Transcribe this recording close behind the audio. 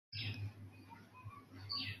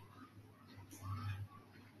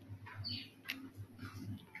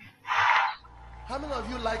How many of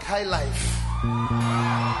you like high life?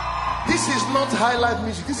 This is not high life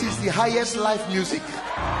music. This is the highest life music.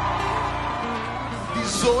 The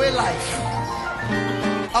Zoe life.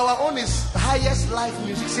 Our own is highest life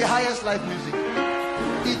music. Say highest life music.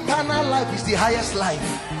 Eternal life is the highest life.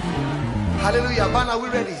 Hallelujah. Man, are we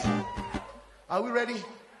ready? Are we ready?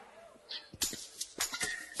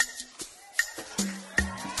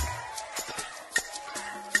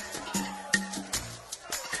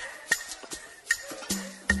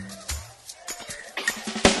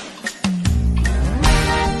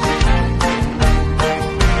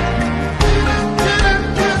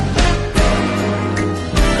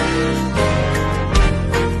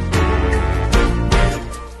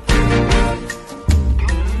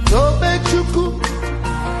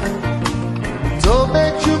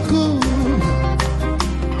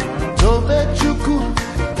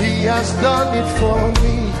 He has done it for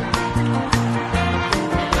me.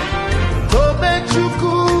 Tobe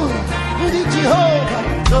Chuku, the Jehovah.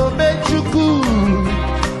 Tobe Chuku,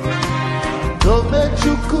 Tobe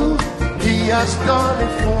Chuku. He has done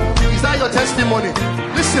it for me. Is that your testimony?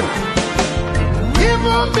 Listen.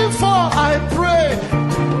 Even before I prayed,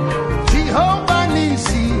 Jehovah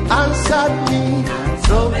Nisi answered me.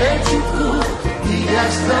 Tobe Chuku, He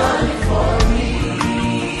has done it for me.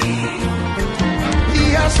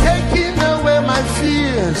 He has taken away my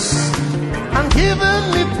fears and given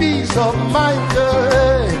me peace of mind.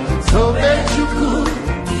 So that you could.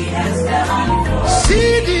 He has done it for me.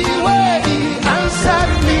 See the way He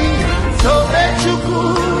answered me. So that you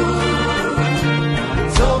could.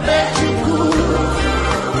 So that you could.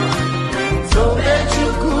 So that you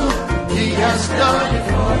could. He has done it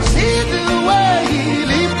for me. See the way He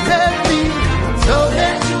lifted me. So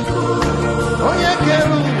that you could. Oh yeah,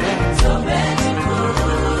 girl.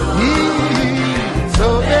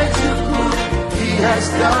 He has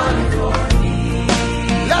done it for me.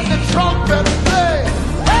 Let the trumpet play.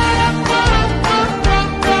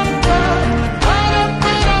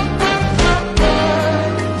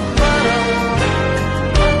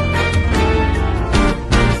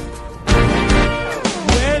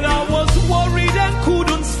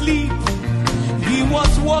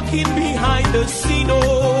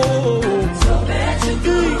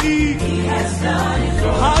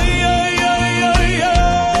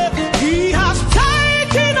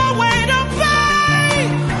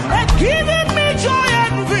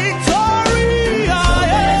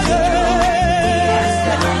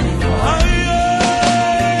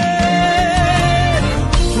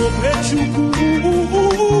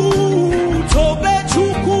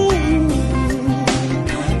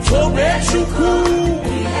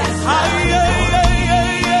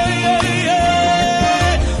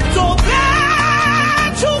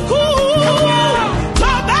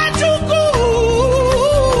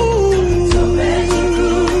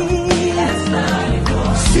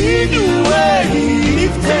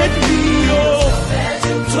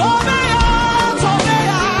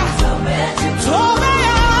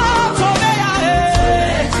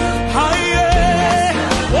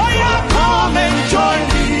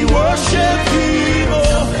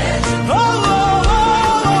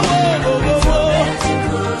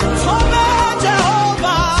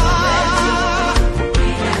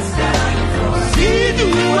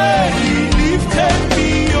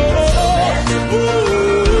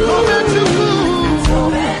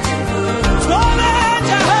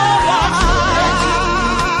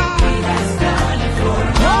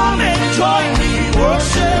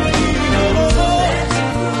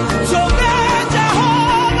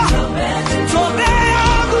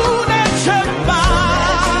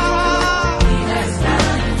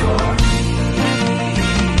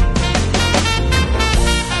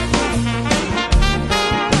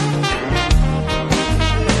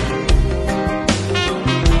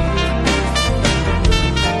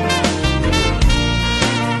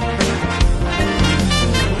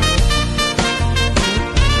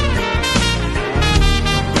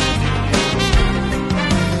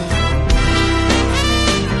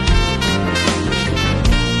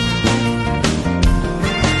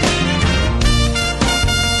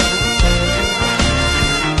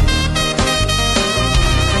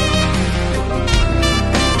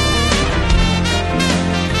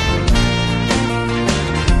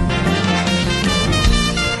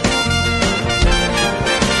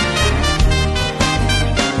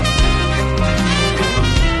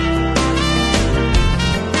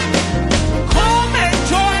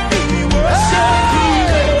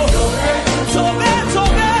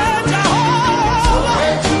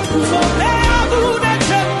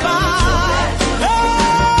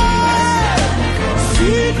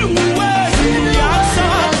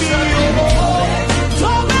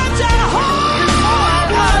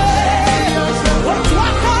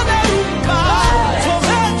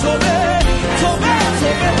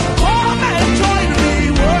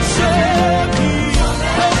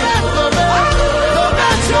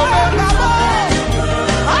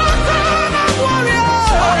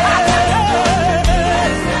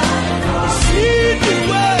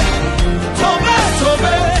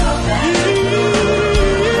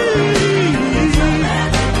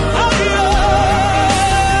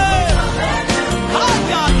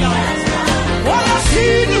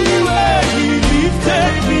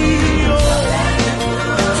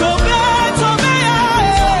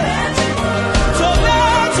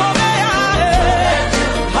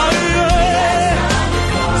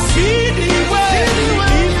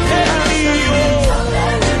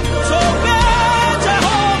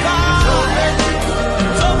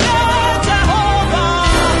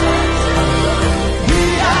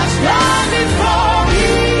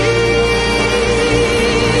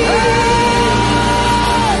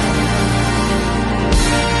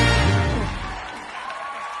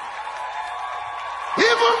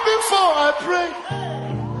 Even before I pray,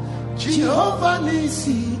 Jehovah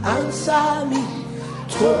Nisi answer me.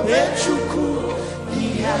 Tobechuku, he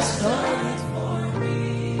has done it for me.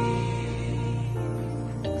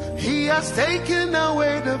 He has taken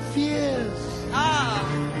away the fears,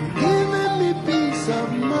 giving me peace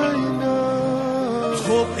of mind.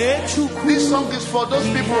 This song is for those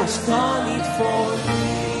people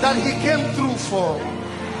that he came through for.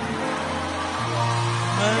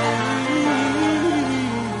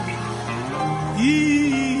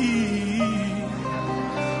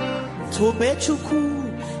 Tobechuku,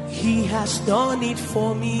 he has done it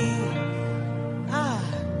for me.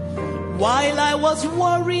 While I was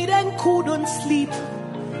worried and couldn't sleep,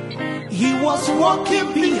 he was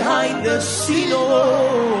walking behind the scenes.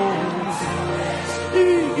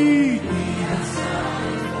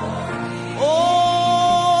 Oh,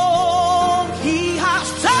 he has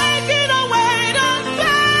taken away the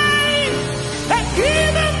pain and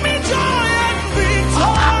given me joy and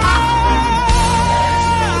victory.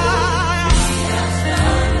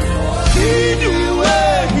 See the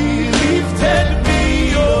way he lifted me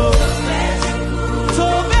up. To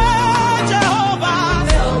be Jehovah,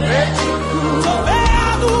 to be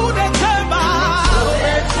Adu the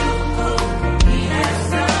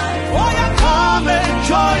come and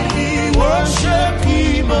join me, worship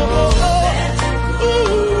him.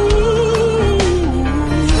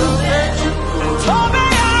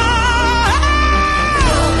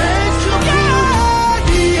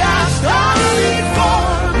 He has done it for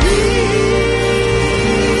me.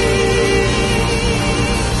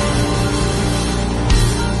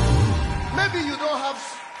 Maybe you don't have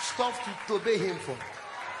stuff to obey him for.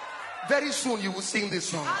 Very soon you will sing this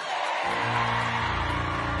song.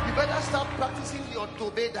 You better start practicing your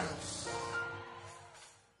Tobe dance.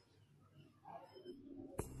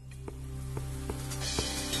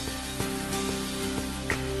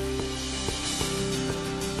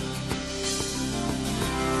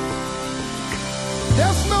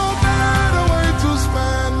 There's no better way to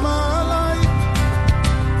spend my life.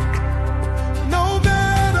 No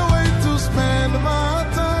better way to spend my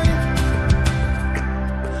time.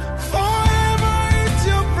 Forever it's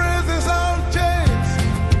your presence I'll chase.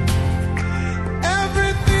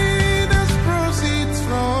 Everything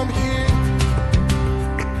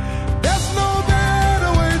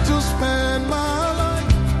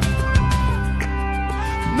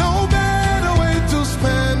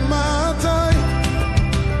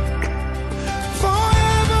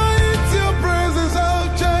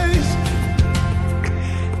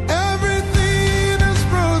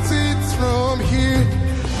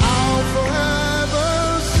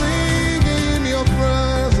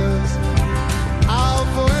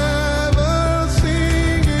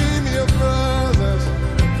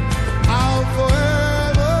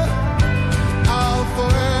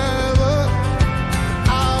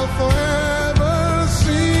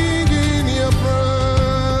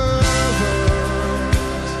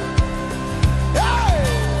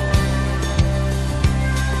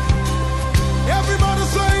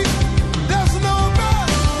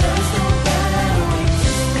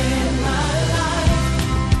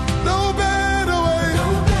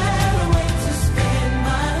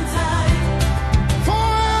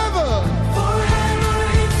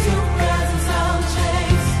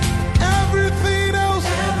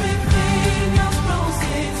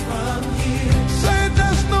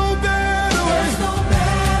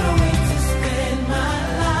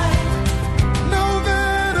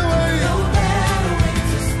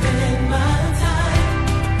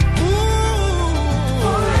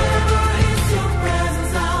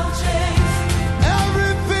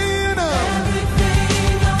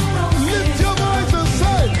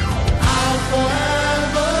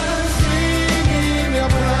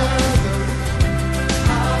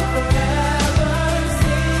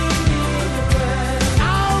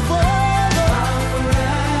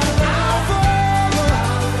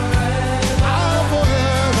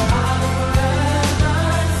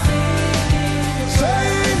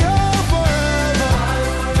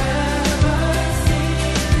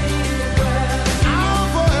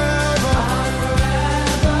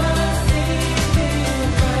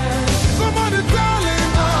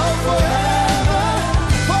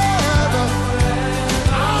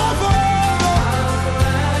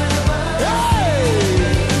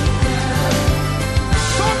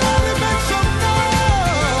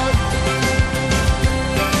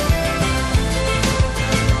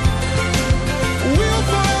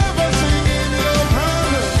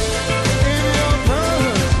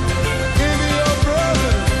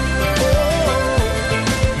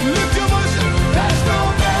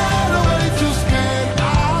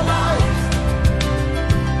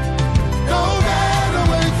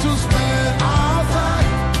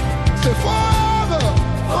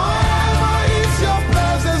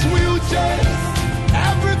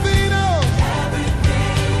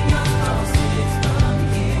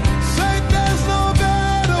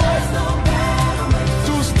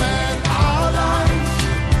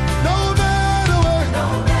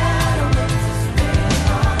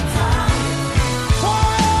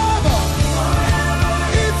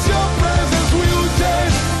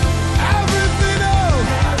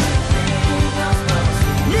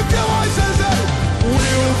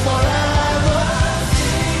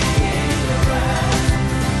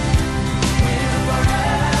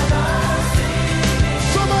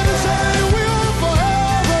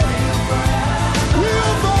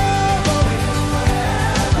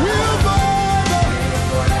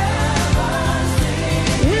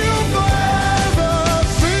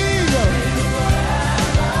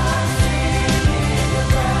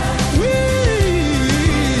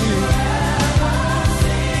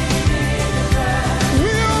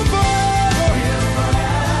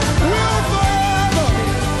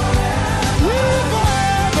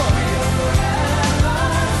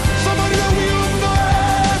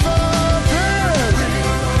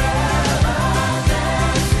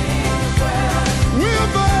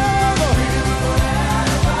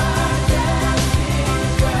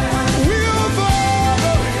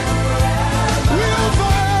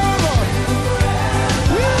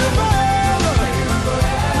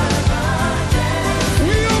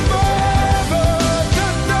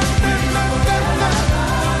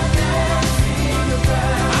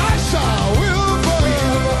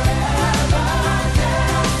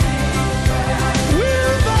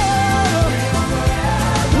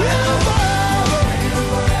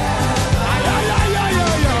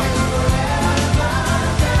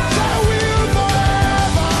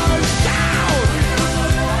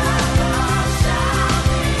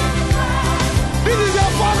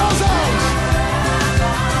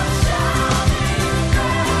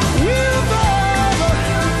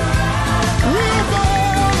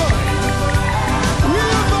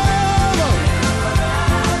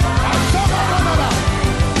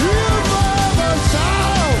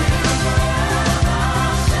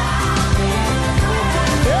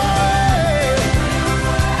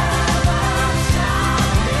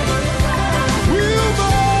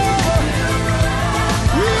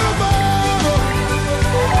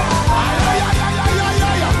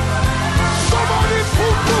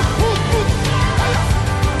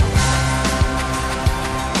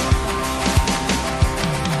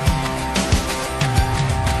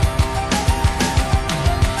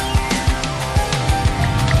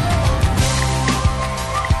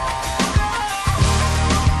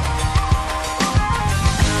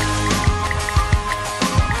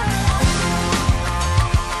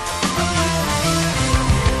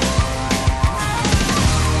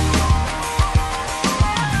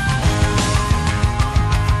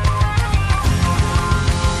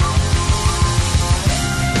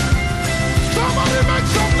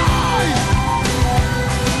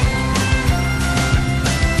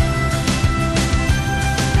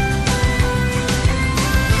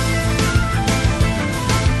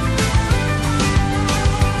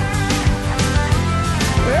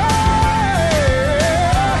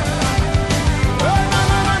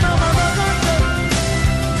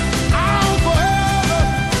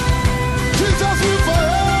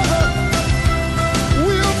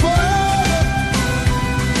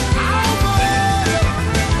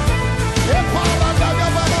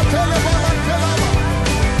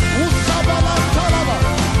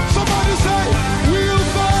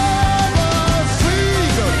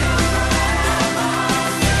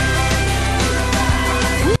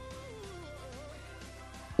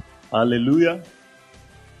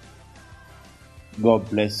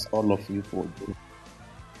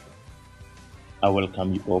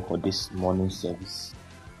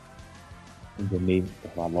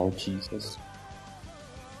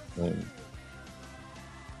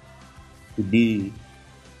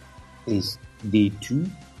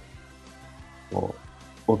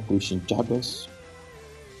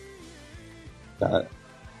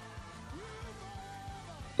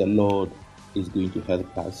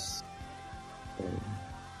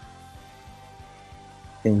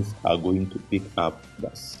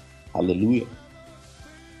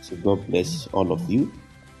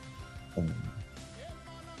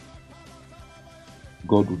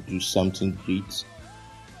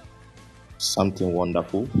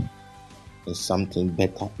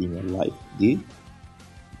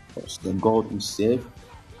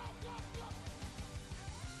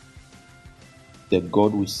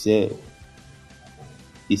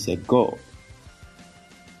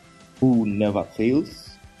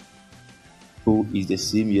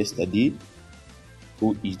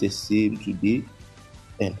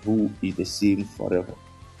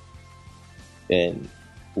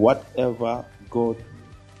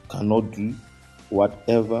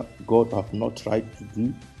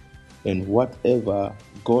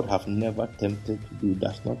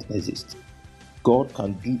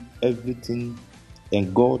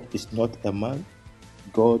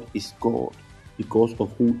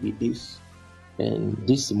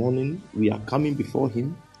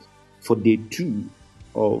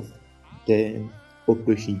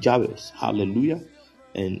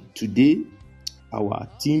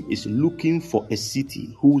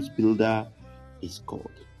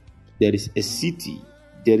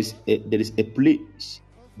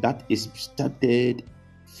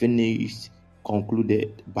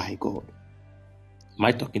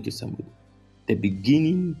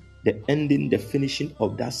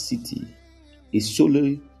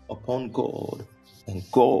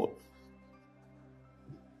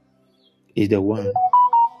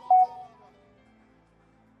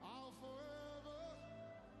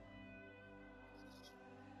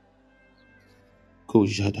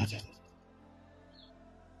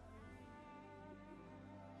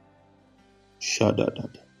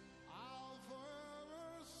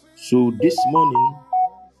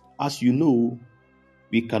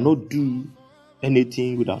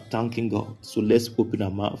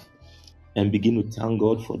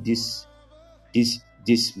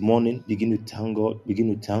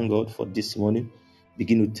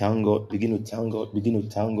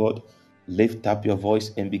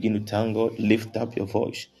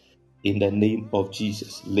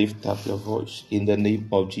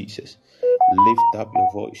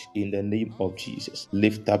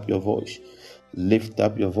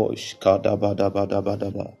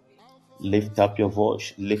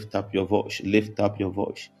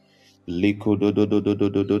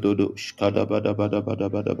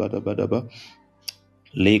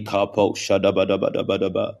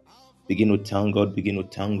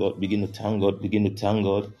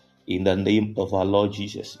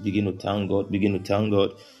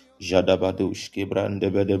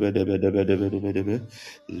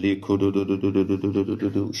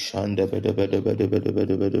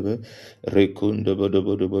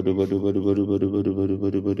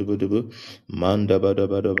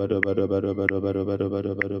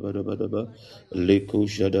Leko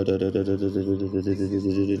jada da da da da da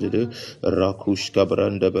da da da Rakush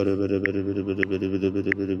kabranda bere bere bere bere bere bere bere bere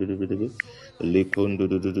bere bere bere bere Lekondo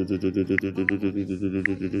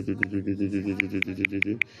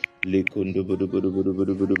Lekondo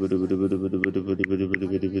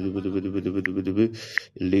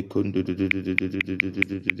Lekondo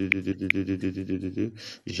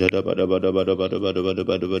Jada bada bada bada bada bada bada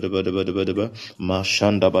bada bada bada bada bada bada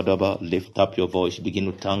Mashanda badaba. Lift up your voice. Begin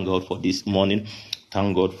to thank God for this morning.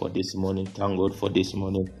 Thank God for this morning. Thank God for this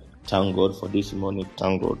morning. Thank God for this morning.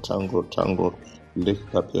 Thank God. Thank God. Thank God.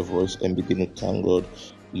 Lift up your voice and begin to thank God.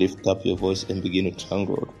 Lift up your voice and begin to thank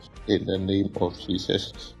God. In the name of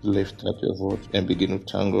Jesus, lift up your voice and begin to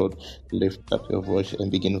thank God. Lift up your voice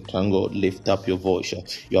and begin to thank God. Lift up your voice.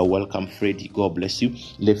 You are welcome, Freddy. God bless you.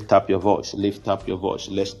 Lift up your voice. Lift up your voice.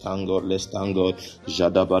 Let's thank God. Let's thank God.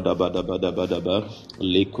 Jada bada bada bada bada bada.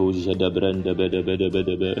 Leko jada branda bada bada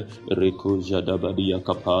bada bada. Reko jada badia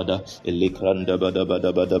kapada. Lekranda bada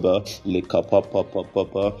bada bada bada. Lekapa papa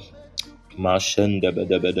papa. Mashanda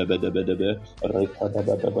bada bada bada bada ba, Rika da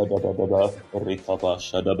bada bada bada ba, Rika ba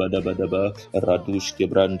shada bada bada ba, Radush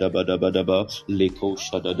Kibranda bada bada ba, Liko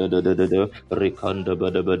shada da da da da da, Rikanda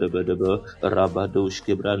bada bada bada ba, Rabadush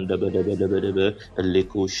Kibranda bada bada bada ba,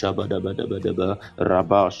 Liko shabada bada bada ba,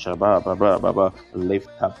 Rabba shaba baba baba. Lift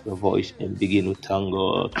up your voice and begin to thank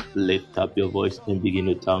God. Lift up your voice and begin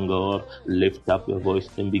to thank God. Lift up your voice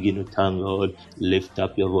and begin to thank God. Lift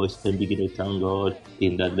up your voice and begin to thank God.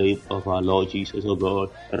 In the name of our Lord Jesus, O God.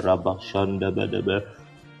 Rabba Shanda Badaba.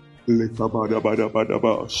 Woman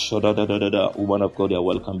of God, you are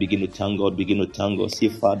welcome. Begin to thank God. Begin to thank God. Say,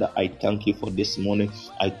 Father, I thank you for this morning.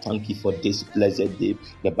 I thank you for this blessed day.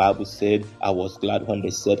 The Bible said, I was glad when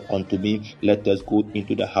they said unto me, let us go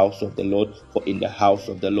into the house of the Lord. For in the house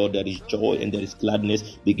of the Lord there is joy and there is gladness.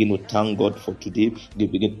 Begin to thank God for today.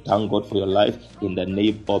 Begin to thank God for your life. In the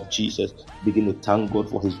name of Jesus. Begin to thank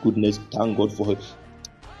God for his goodness. Thank God for his...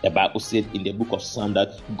 The Bible said in the book of Psalms that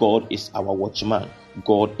God is our watchman.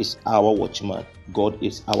 God is our watchman. God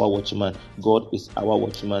is our watchman. God is our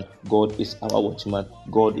watchman. God is our watchman.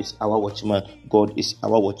 God is our watchman. God is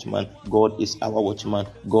our watchman. God is our watchman.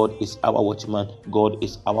 God is our watchman.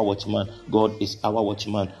 God is our watchman. God is our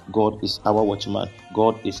watchman. God is our watchman.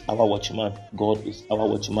 God is our watchman. God is our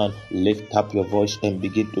watchman. Lift up your voice and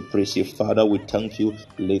begin to praise you. Father, we thank you.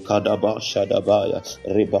 Lekadaba shadabaya,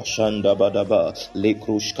 rebashanda badaba,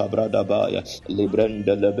 lekrush kabradabaya,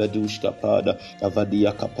 lebrenda lebedush kapada,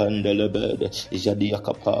 avadia kapanda lebede, jadia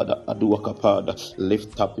kapada, adua kapada.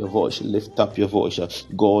 Lift up your voice. Lift up your voice.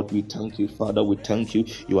 God, we thank you. Father, we thank you.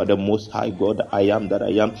 You are the most high God. I am that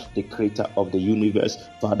I am, the creator of the universe.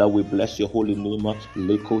 Father, we bless your holy name.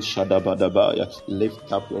 Leko shadabadabaya.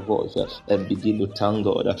 Lift up your voice and begin to thank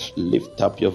God. Lift up your